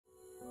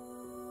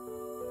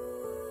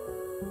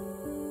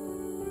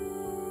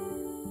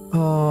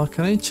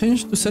Can I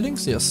change the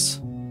settings? Yes.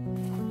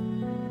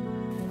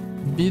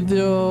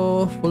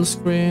 Video, full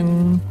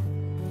screen,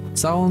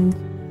 sound.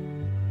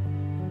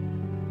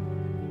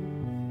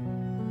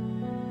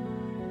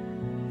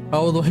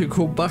 How do I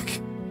go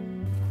back?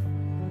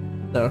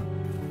 There.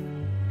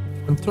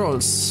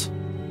 Controls.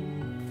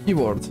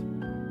 Keyboard.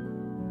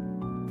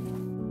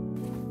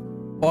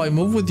 Oh, I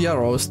move with the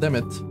arrows, damn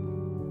it.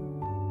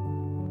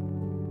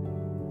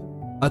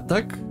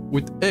 Attack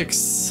with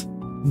X.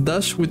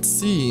 Dash with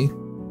C.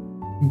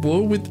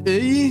 Ball with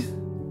A.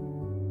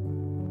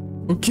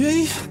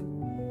 Okay.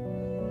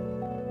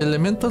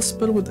 Elemental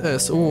spell with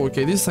S. Oh,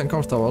 okay, this is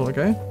uncomfortable,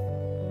 okay.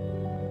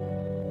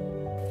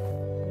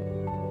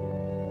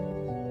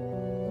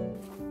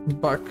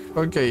 Back,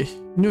 okay.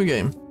 New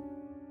game.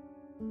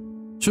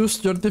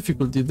 Choose your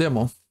difficulty,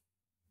 demo.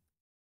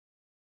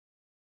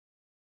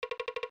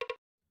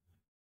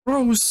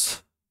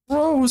 Rose!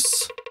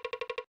 Rose!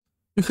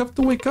 You have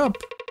to wake up.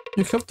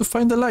 You have to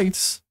find the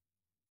lights.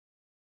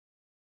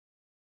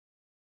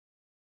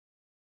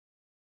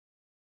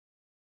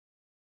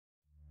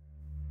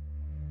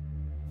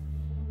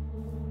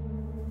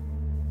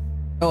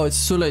 Oh,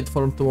 it's too late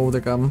for him to move the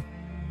cam.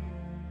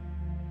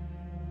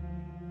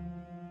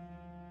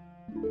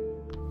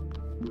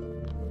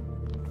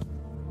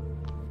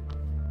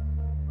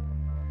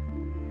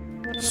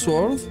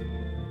 Sword?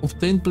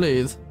 Obtain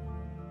blade.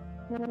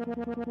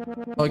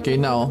 Okay,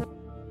 now.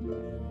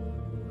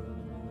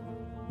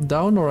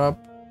 Down or up?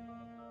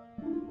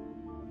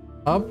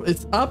 Up?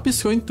 It's up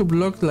is going to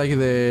block like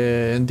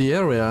the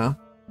area.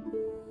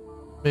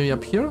 Maybe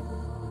up here?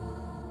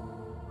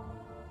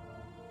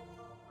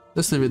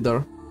 Let's leave it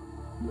there.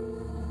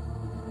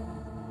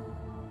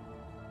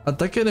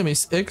 Attack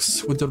enemies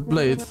X with your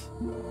blade.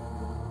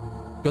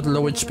 Got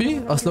low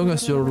HP? As long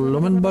as your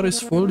lumen bar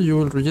is full, you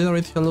will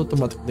regenerate health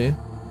automatically.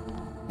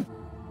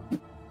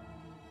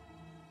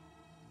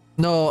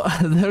 No,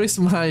 there is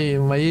my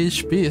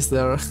HP is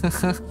there.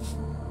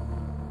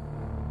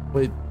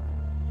 Wait.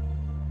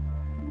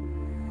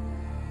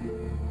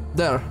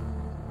 There.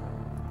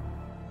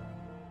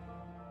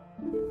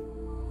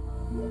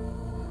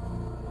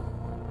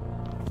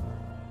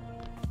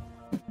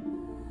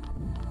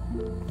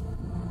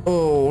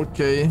 Oh,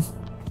 okay.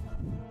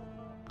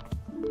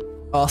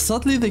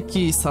 Sadly the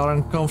keys are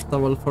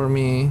uncomfortable for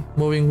me.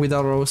 Moving with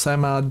arrows,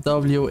 I'm a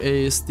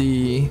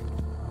WASD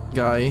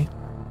guy.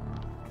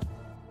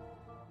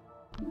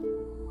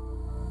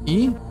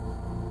 E?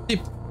 Tip.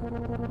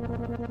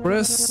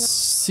 Press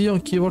C on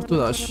keyboard to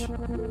dash.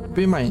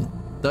 Be mine.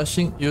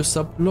 Dashing use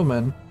up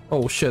lumen.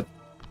 Oh shit.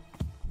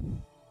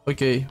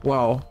 Okay,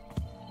 wow.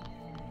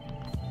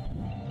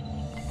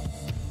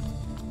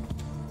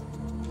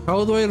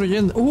 How do I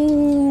regen?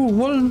 Ooh,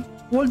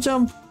 wall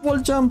jump, wall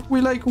jump.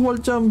 We like wall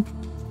jump.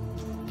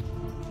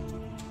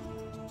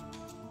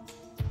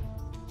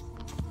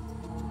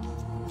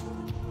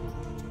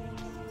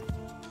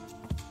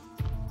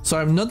 So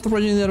I'm not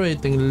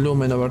regenerating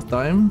lumen over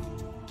time.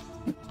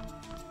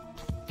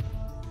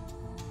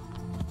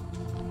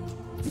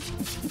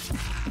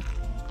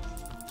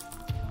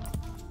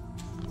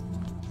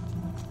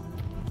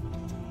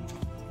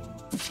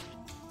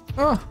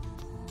 Ah.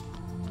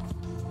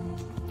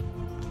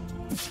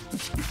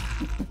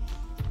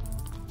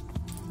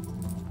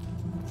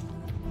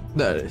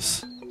 There it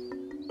is.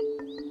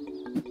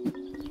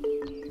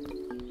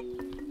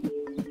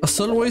 As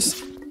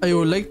always, I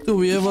would like to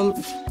be able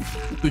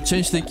to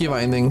change the key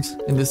bindings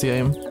in this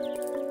game.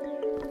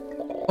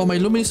 Oh, my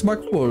lumen is back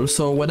full,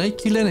 so when I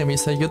kill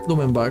enemies, I get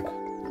lumen back.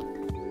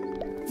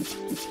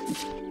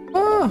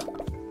 Ah!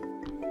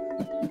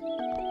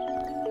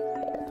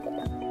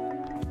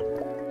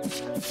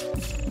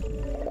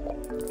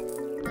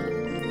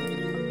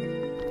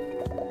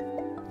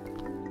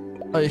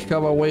 I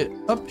have a way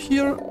up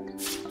here.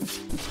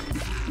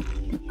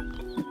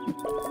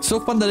 So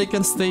fun that I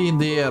can stay in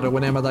the air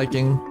when I'm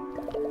attacking.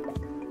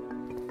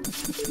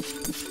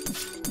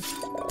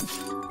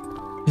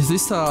 Is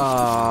this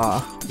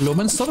a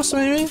lumen source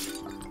maybe?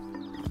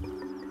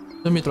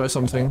 Let me try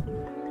something.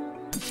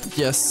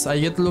 Yes, I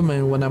get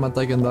lumen when I'm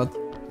attacking that.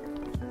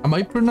 Am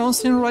I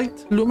pronouncing right?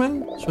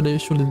 Lumen? Should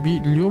it be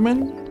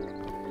lumen?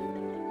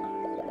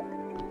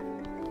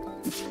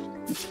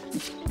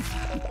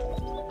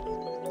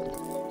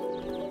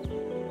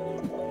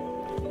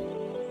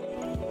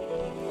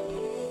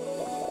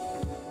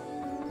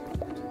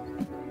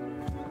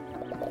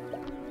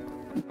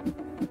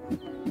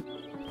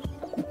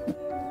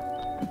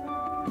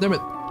 Damn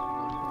it.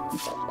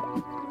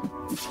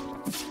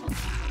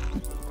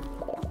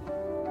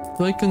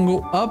 So I can go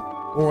up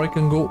or I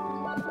can go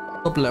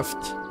top left.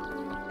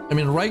 I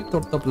mean right or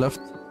top left.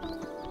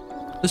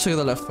 Let's check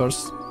the left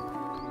first.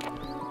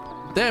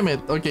 Damn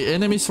it. Okay,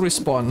 enemies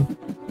respawn.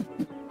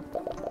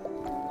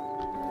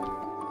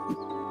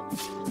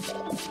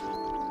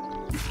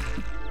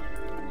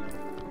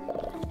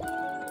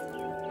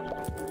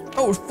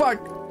 Oh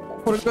fuck.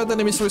 Forgot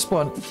enemies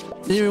respawn.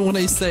 Even when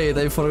I say it,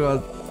 I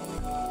forgot.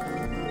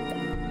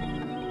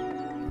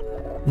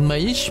 My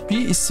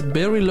HP is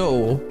very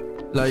low,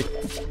 like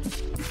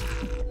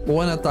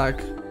One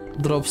attack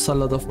drops a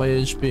lot of my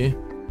HP.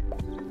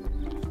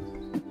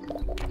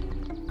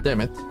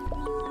 Damn it.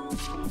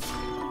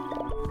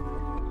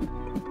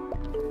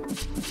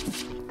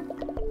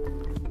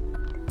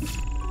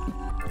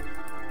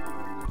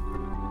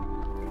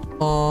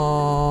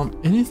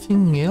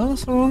 Anything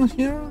else around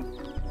here?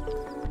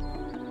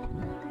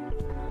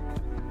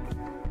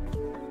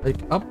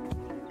 Like up?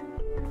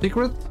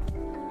 Secret?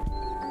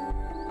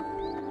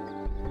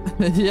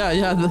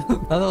 yeah,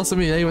 that was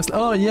me. I was,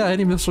 oh yeah,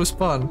 enemies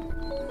respawn.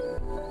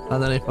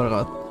 And then I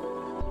forgot.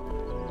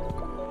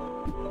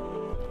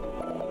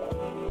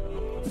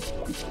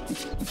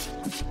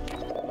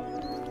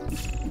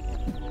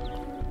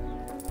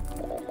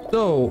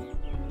 So,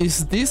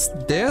 is this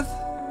death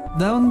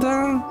down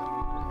there?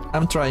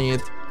 I'm trying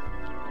it.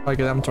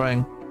 Okay, I'm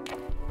trying.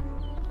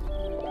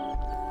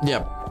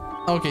 Yep.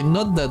 Okay,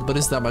 not dead, but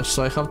it's damaged,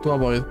 so I have to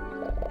avoid.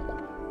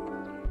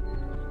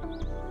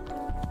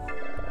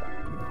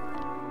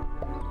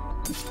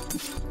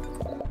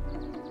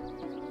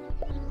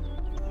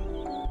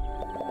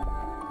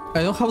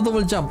 I don't have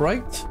double jump,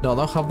 right? No, I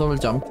don't have double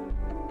jump.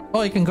 Oh,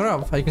 I can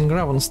grab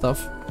on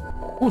stuff.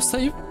 Oh,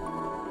 save.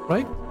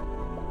 Right?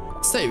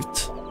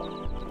 Saved.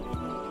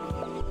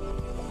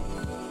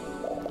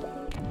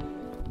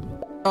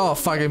 Oh,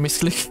 fuck, I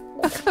misclicked.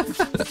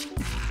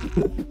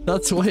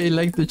 That's why I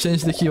like to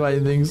change the key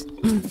bindings.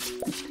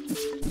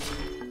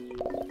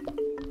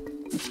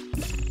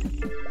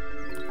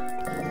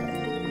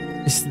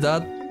 Is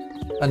that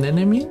an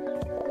enemy?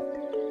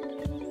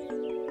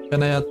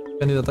 Can it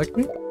attack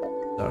me?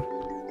 There.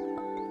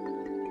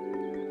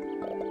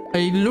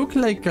 I look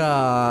like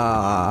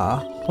a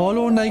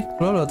Hollow Knight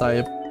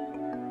prototype.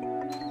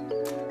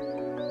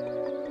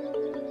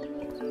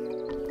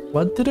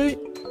 What did I?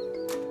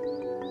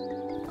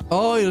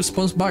 Oh, it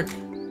responds back.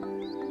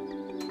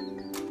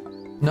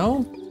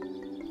 No?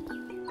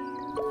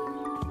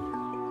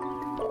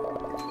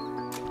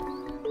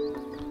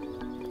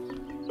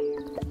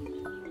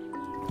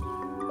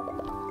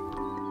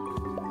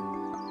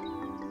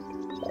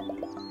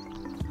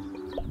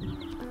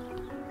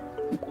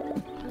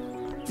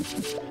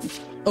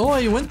 Oh,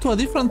 I went to a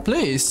different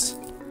place.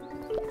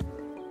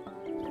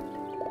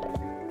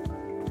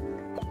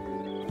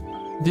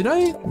 Did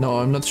I? No,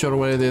 I'm not sure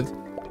where I did.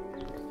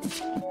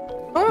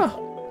 Ah!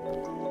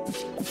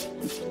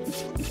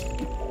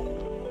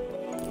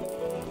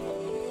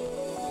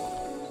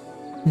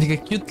 Like a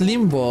cute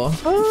limbo.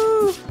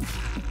 Ah!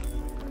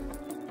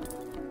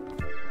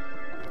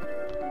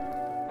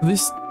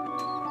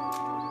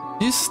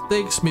 This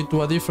takes me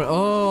to a different...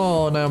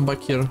 Oh, now I'm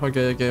back here.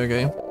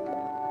 Okay.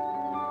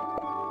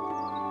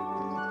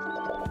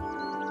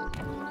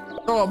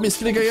 Oh,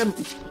 misclick again.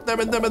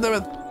 Damn it.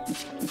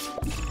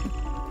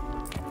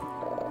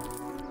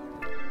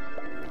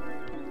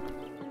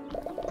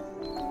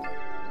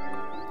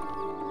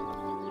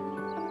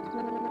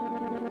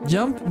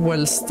 Jump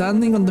while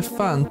standing on the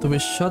fan to be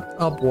shot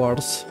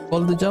upwards.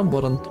 Hold the jump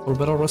button for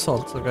better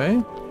results,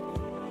 okay?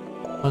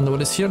 And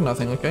what is here?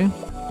 Nothing, okay?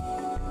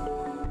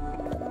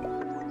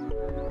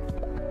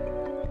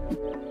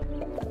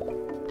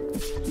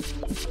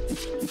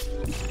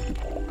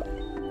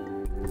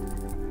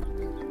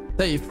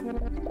 Save.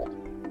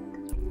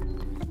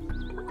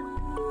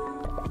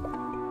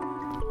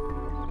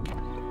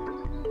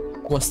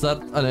 Was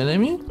that an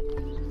enemy?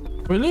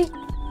 Really?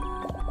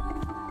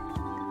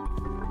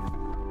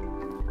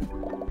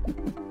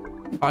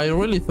 I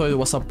really thought it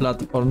was a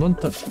platform.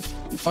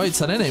 Oh,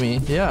 it's an enemy.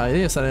 Yeah, it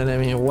is an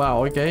enemy.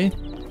 Wow, okay.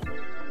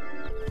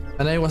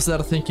 And I was there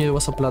thinking it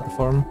was a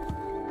platform.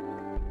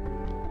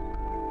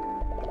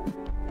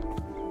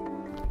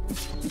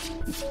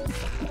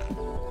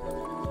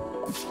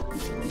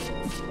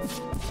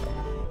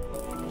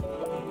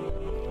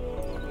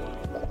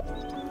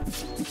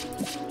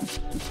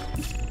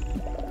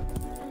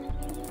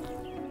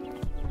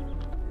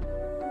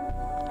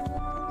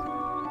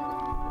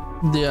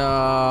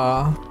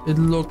 Yeah, it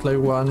looked like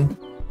one.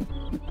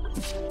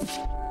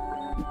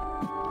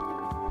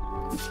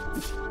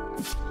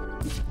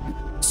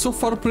 So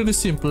far, pretty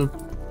simple.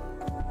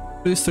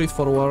 Pretty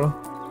straightforward.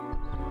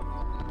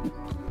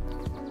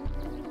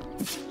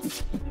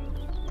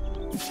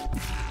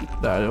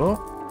 There you go.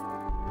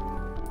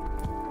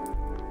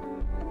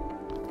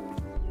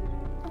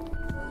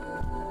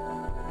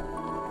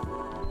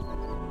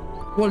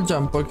 Wall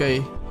jump,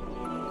 okay.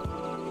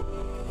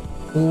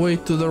 Way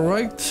to the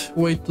right,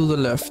 way to the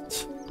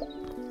left.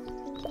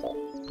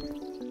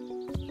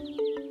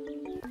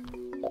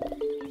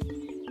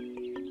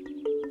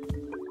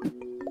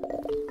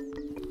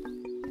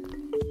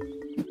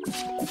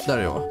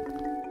 There you go.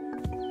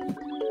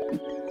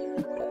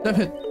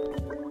 Damn it.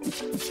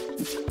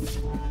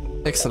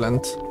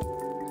 Excellent. So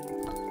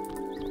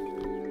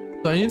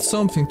I need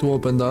something to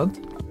open that.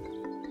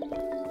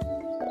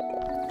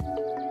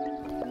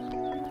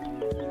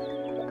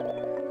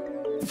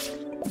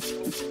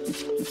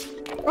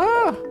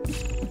 Ah!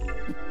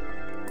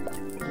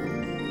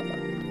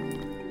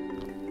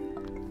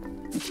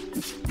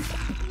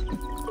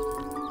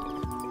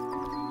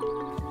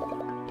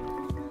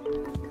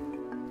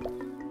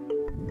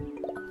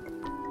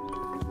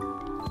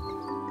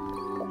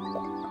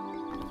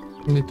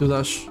 I need to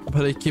dash,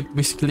 but I keep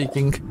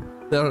misclicking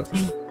there.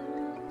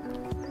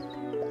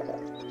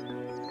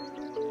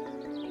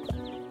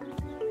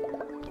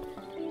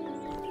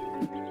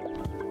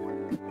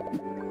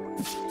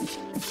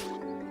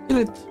 Kill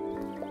it.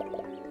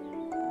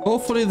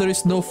 Hopefully there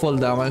is no fall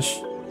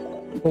damage.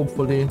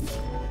 Hopefully.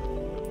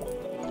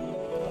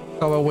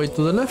 Have a way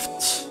to the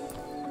left.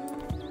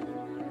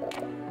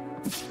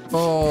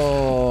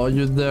 Oh,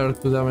 you dare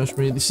to damage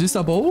me. Is this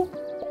a bow?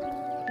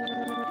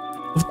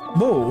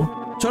 Bow.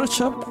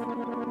 Charge up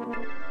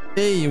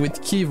A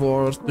with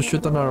keyboard to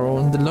shoot an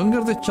arrow. The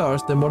longer the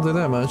charge, the more the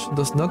damage.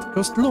 Does not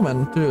cost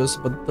lumen to use,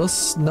 but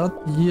does not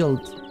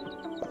yield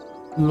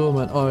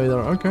lumen either.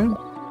 Okay.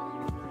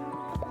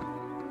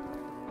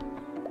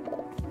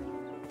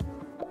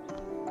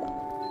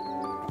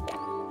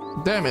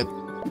 Damn it.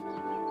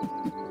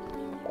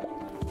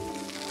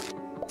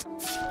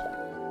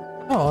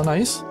 Oh,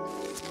 nice.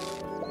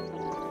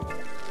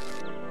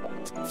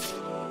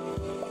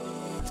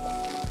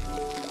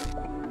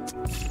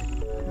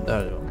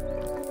 There you go.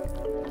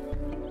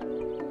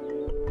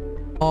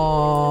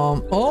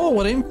 Oh,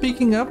 what I'm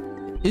picking up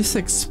is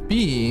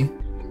XP.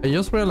 I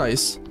just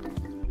realized.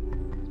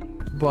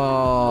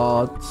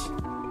 But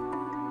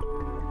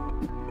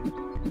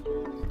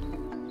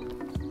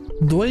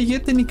do I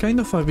get any kind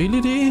of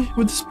ability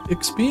with this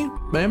XP?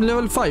 I am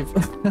level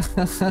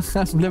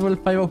 5. Level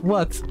 5 of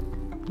what?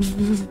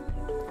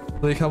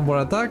 Do I have more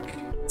attack?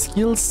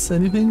 Skills?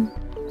 Anything?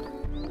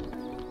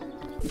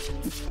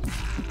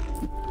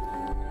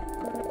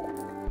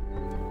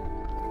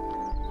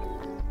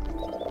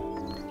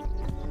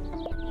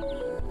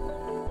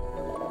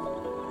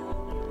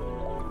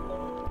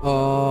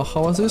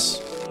 How was this?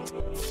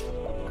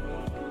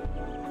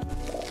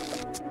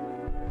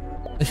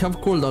 I have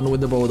cooldown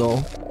with the bow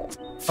though.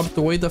 Have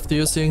to wait after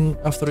using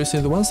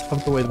it once,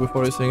 have to wait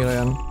before using it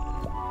again.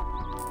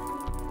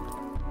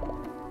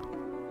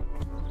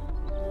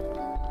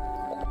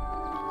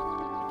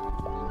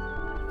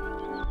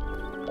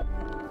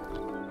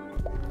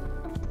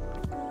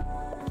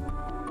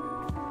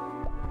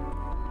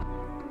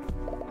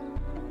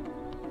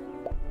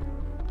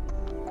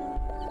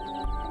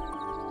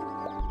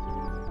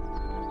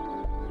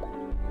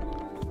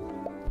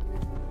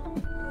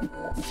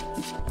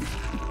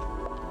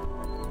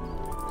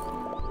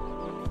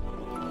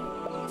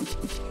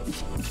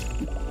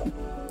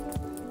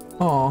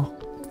 Oh.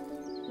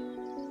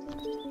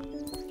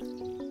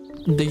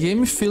 The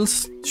game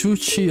feels too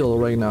chill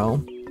right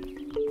now.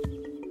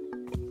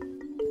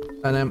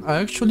 And I'm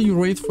actually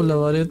grateful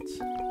about it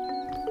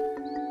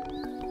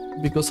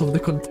because of the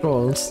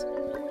controls.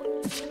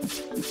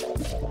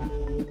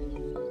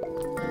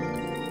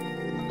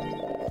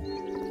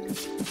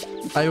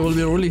 I will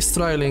be really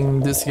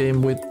struggling this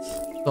game with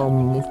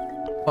some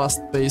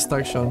fast-paced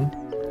action.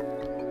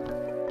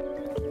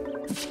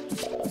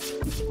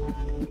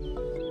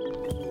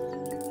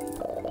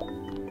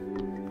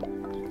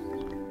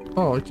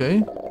 Oh,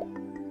 okay.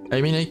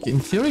 I mean, in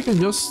theory, I can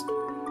just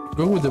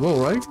go with the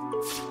bow, right?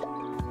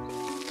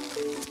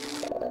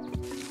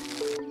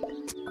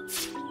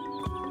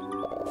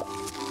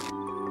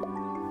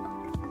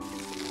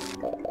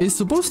 It's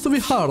supposed to be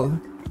hard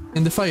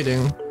in the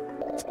fighting.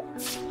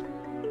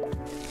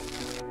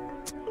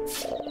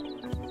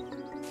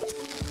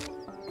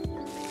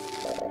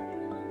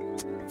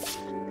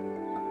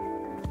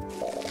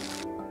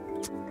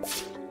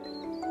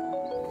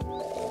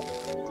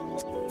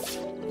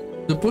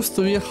 Supposed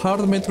to be a hard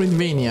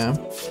Metroidvania,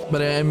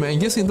 but I'm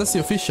guessing that's the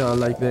official,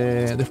 like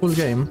the full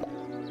game.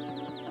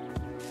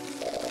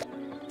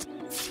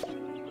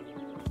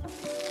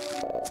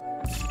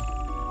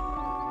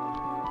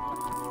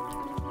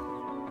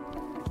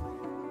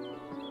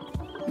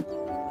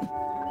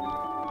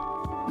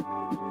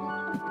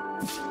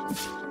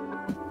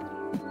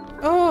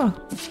 Ah!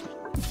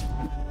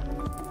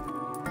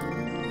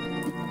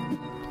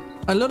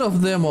 A lot of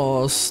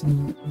demos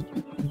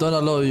don't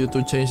allow you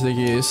to change the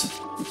keys.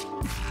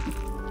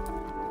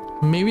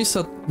 Maybe it's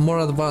a more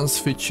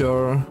advanced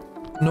feature.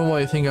 No,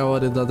 I think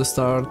about it at the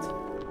start.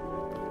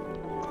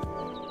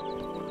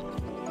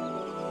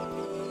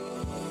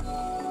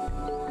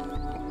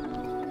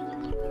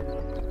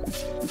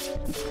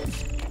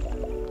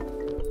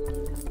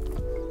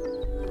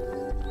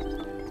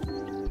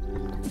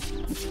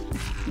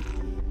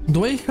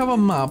 Do I have a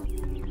map?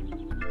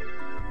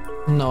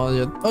 No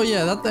yet. Oh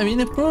yeah, that, I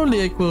mean,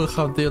 probably I could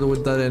have dealt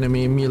with that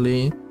enemy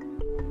melee,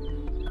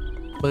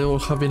 but it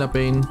would have been a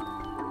pain.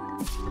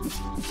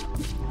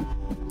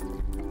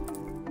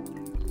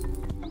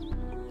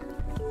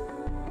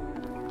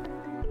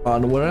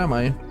 And where am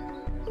I?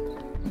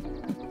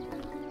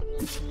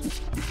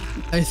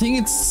 I think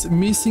it's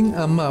missing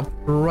a map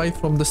right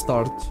from the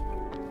start.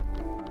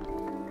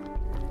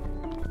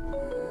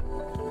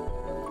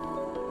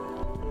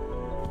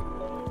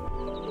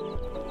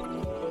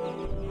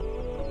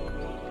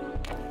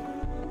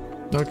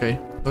 Okay.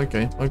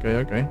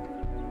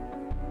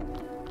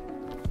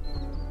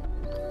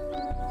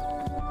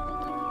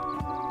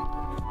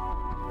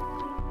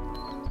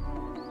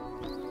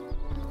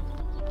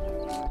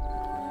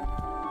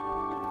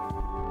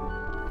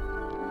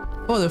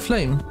 Oh, the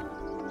flame.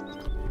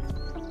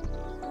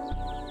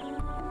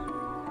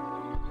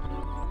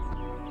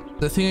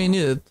 The thing I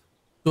needed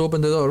to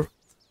open the door.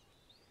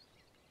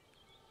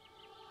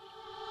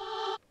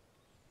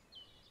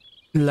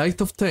 Light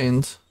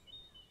obtained.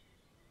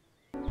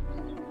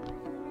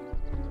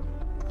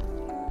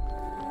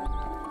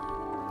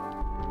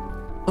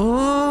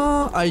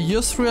 Oh, I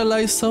just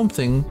realized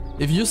something.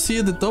 If you see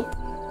at the top,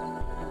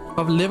 I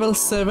have level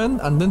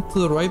 7, and then to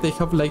the right I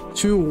have like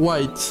 2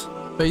 white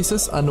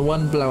faces and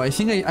 1 black. I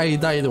think I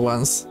died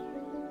once.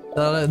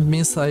 That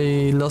means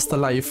I lost a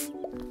life.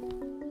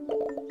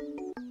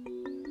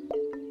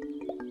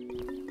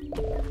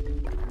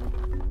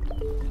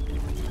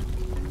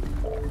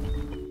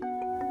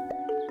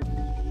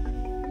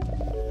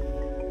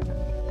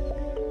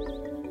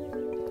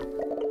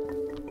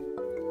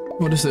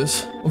 What is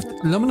this?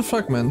 Lemon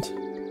fragment.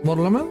 More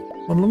lemon?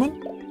 More lemon?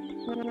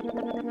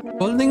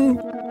 Holding...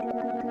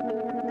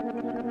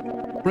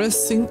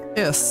 Pressing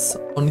S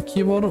on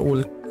keyboard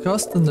will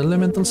cast an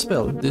elemental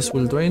spell. This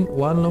will drain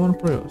 1 lemon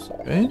per use.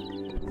 Okay.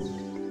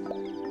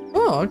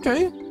 Oh,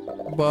 okay.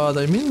 But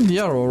I mean the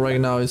arrow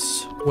right now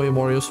is way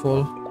more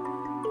useful.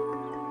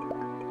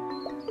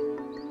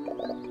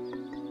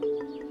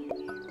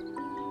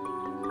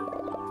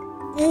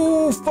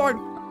 Oh, fuck!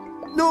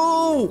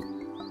 No!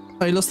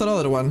 I lost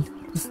another one.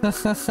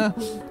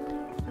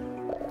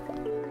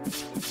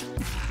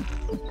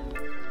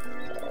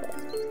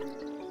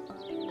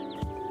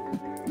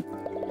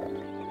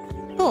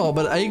 Oh,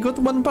 but I got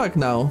one back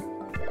now.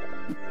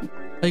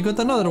 I got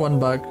another one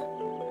back.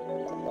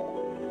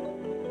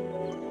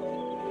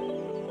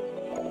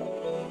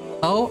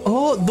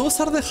 Oh, those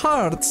are the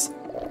hearts.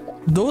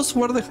 Those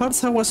were the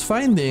hearts I was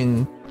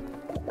finding.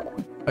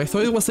 I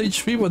thought it was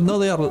HP, but no,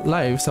 they are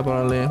lives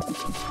apparently.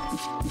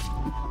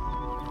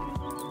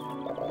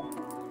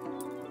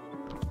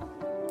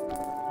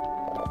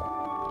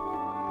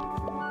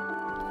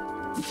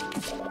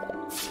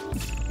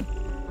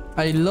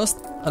 I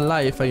lost a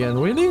life again,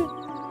 really?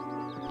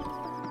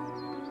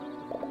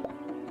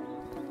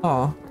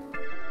 Oh.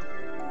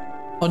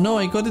 Oh no,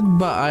 I got it,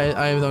 but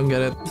I don't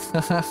get it.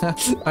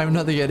 I'm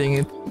not getting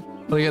it.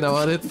 Forget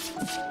about it.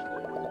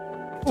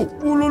 Oh,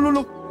 oh,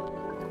 look.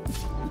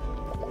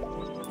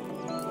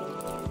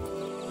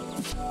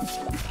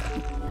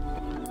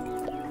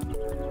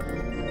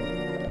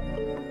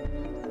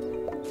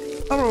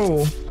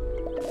 Arrow.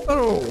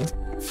 Arrow.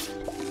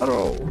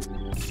 Arrow.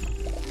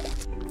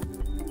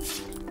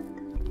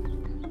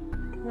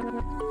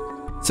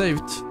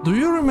 Saved. Do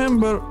you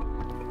remember?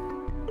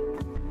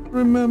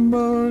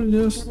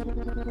 Yes.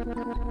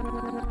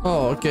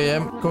 Oh, okay,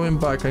 I'm coming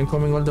back. I'm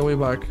coming all the way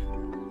back.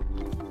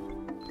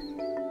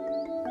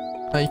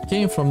 I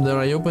came from there.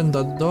 I opened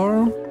that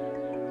door.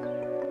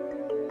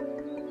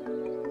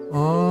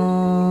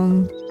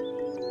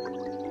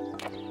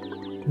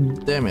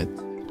 Damn it.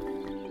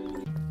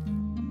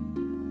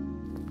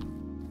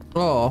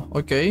 Oh,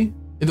 okay.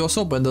 It was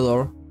open, the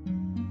door.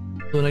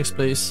 To the next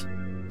place.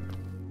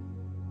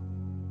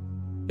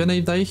 Can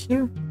I die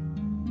here?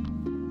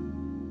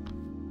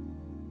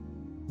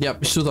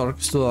 Yep, it's too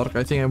dark,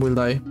 I think I will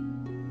die.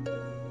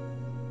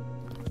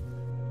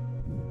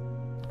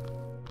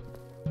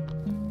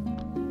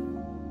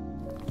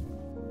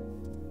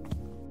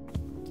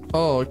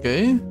 Oh,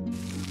 okay.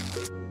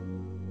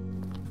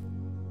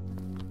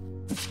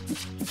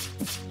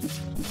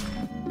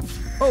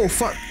 Oh,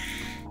 fuck.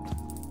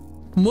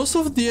 Most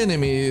of the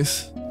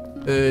enemies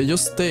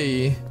just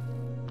stay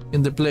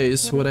in the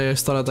place where I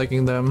start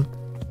attacking them.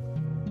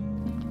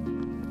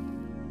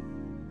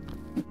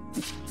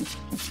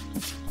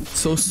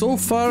 So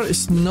far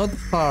it's not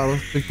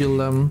hard to kill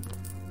them.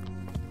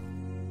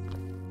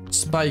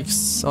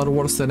 Spikes are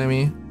worst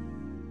enemy.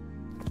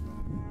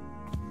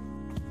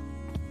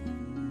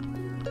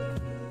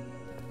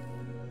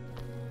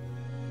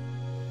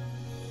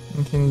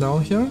 Anything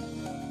down here?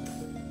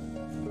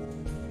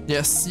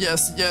 Yes.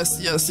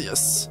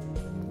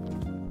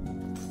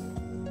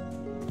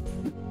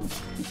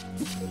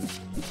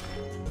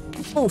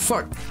 Oh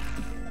fuck.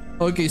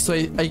 Okay, so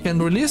I can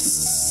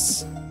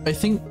release, I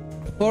think,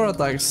 4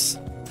 attacks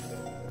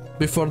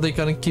before they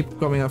can keep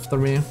coming after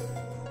me.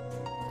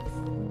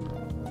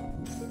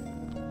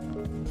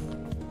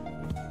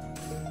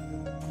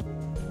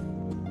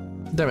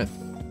 Damn it.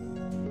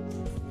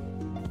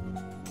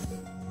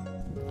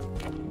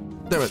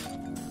 Damn it.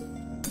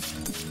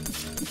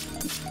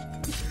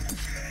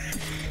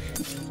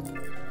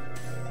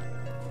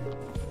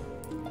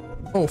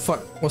 Oh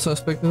fuck, wasn't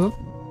expecting that.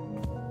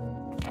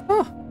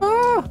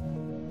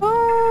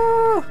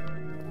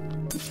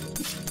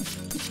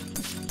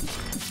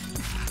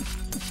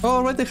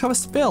 Oh, right, I have a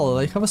spell.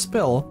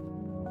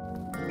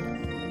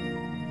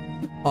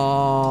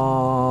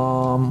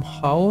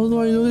 How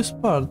do I do this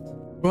part?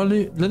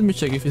 Probably, let me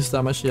check if it's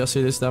damage. Yes,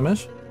 it is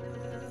damage.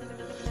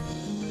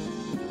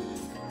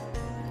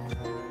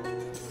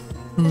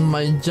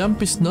 My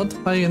jump is not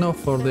high enough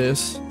for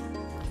this.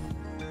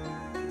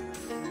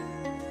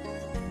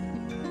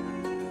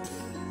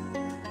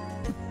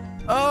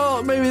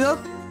 Oh, maybe not?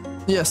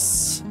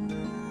 Yes.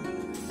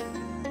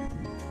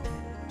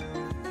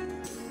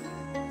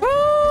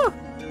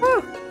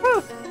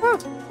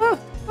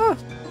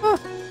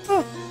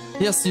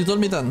 Yes, you told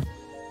me then.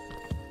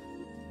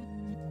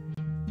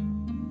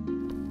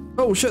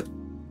 Oh shit.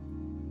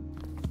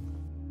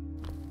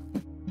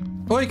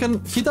 Oh, I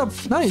can heat up.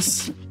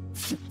 Nice.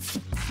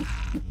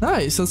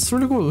 Nice, that's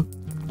really cool.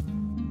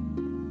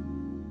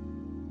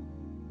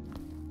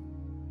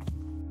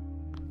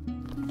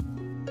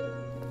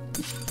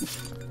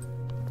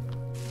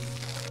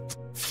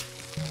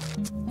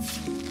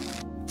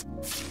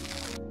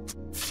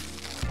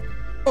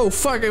 Oh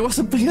fuck, I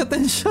wasn't paying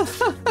attention.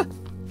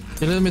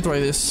 Okay, let me try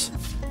this.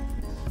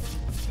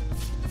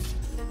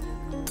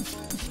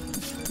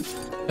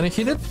 Can I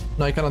hit it?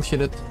 No, I cannot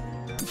hit it.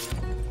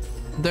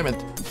 Damn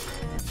it.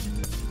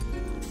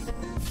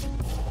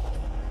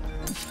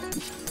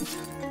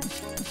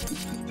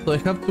 So I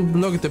have to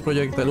block the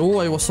projectile. Oh,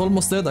 I was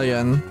almost dead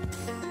again.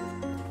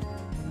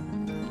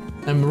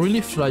 I'm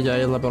really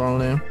fragile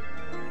apparently.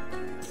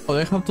 Oh,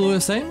 I have to do the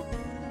same?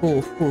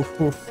 Oof,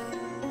 oof, oof.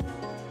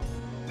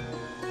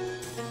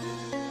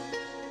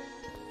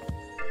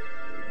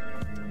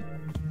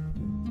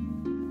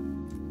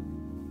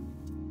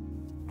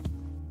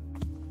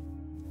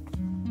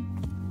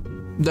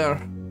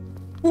 There.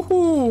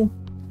 Woohoo!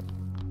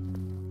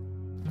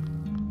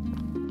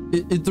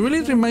 It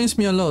really reminds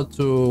me a lot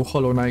to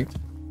Hollow Knight.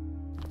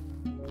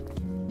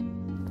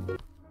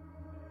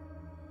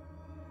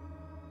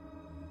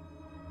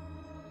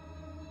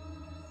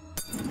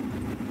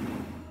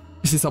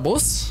 Is this a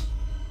boss?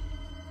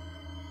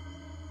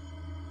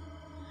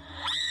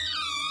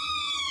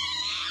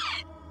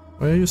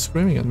 Why are you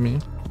screaming at me?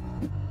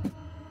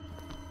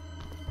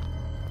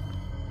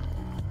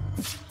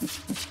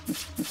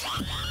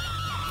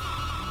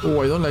 Oh,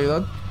 I don't like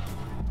that.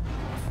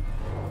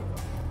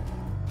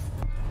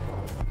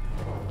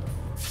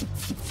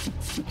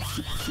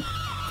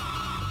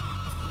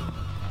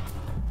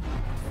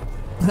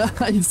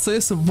 It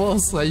says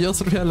boss, I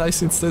just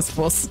realized it says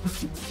boss.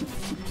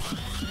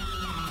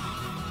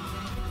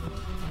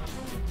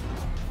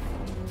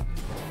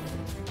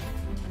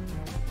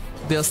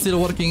 They are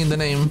still working in the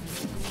name.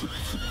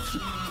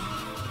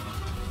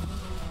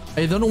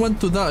 I don't want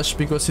to dash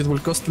because it will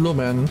cost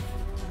Lumen.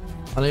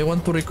 And I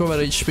want to recover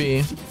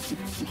HP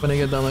when I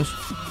get damaged.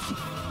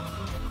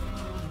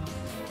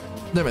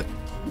 Damn it.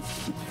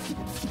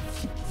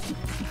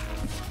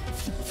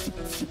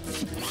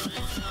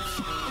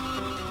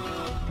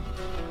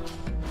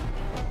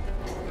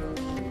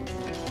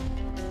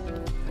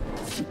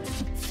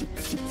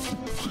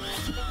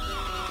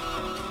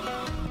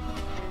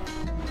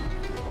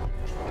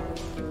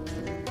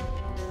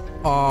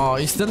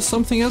 Is there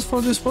something else for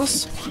this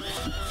boss?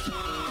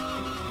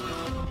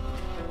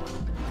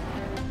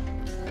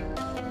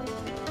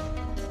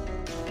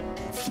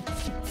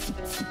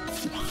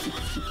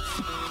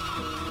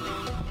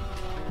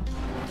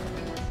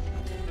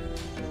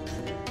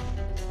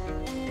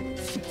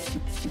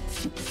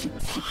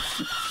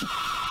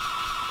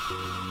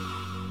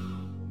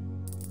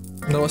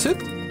 That was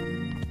it?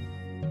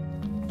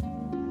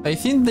 I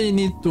think they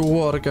need to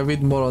work a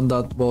bit more on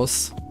that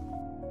boss.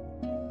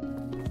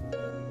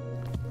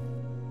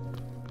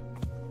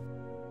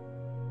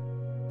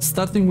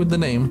 Starting with the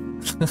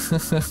name.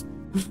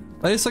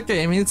 But it's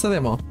okay, I mean it's a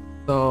demo.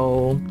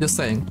 So, just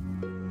saying.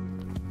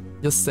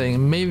 Just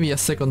saying, maybe a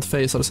second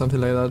phase or something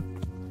like that.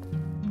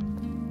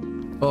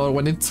 Or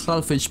when it's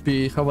half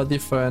HP, have a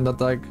different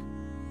attack.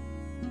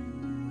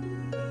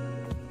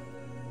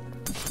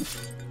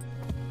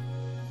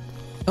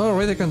 Oh,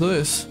 right, I can do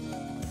this.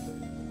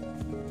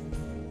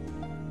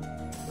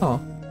 Oh.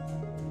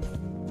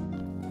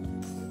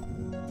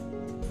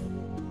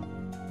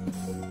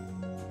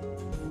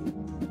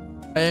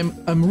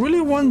 I'm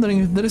really wondering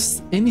if there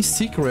is any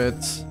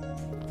secrets.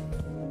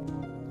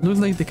 Looks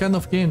like the kind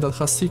of game that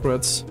has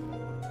secrets.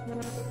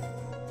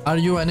 Are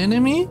you an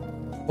enemy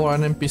or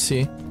an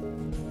NPC?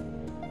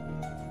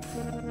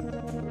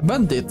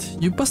 Bandit,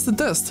 you passed the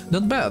test.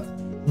 Not bad.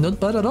 Not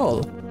bad at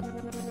all.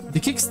 The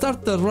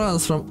Kickstarter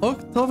runs from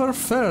October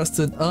 1st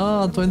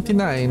to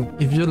 29.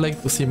 If you'd like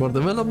to see more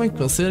development,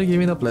 consider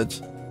giving a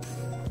pledge.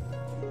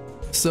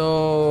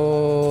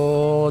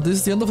 So this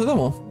is the end of the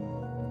demo.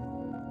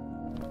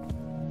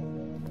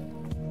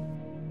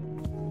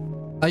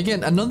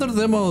 Again, another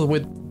demo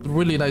with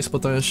really nice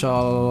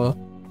potential.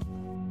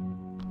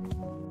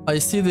 I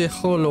see the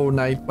Hollow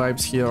Knight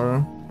vibes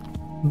here.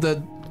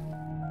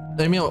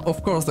 I mean,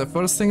 of course, the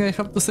first thing I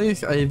have to say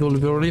is it will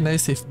be really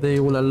nice if they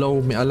will allow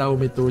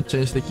me to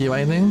change the key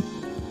binding.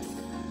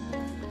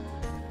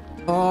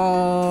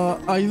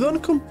 I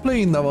don't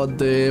complain about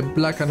the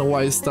black and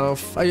white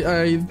stuff.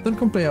 I don't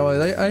complain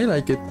about it. I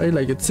like it. I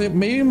like it. So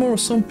maybe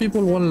some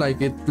people won't like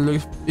it.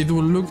 It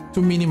will look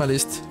too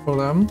minimalist for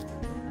them.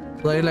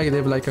 But I like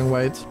the black and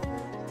white.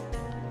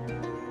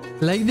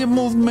 Like the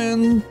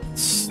movement.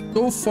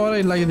 So far,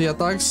 I like the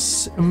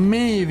attacks.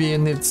 Maybe it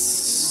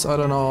needs, I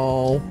don't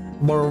know,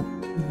 more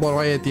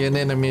variety in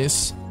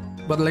enemies.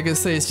 But like I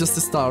say, it's just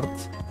the start.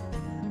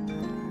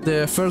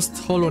 The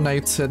first Hollow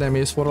Knight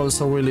enemies were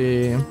also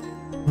really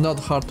not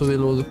hard to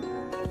deal with.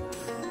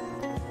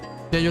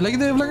 Yeah, you like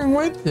the black and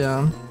white?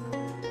 Yeah.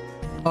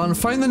 And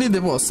finally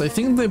the boss. I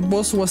think the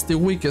boss was the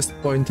weakest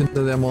point in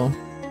the demo.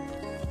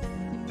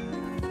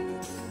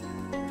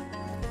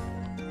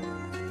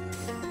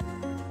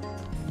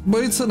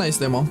 But it's a nice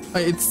demo.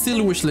 It's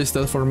still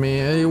wishlisted for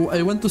me.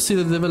 I want to see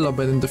the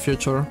development in the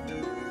future.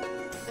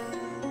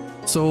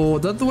 So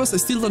that was... I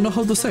still don't know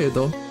how to say it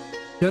though.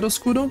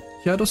 Chiaroscuro?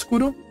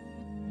 Chiaroscuro?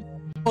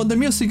 Oh, the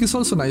music is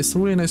also nice.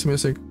 Really nice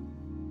music.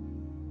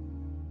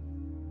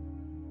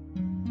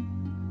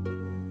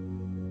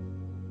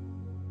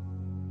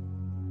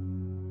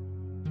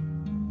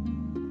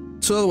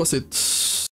 So that was it.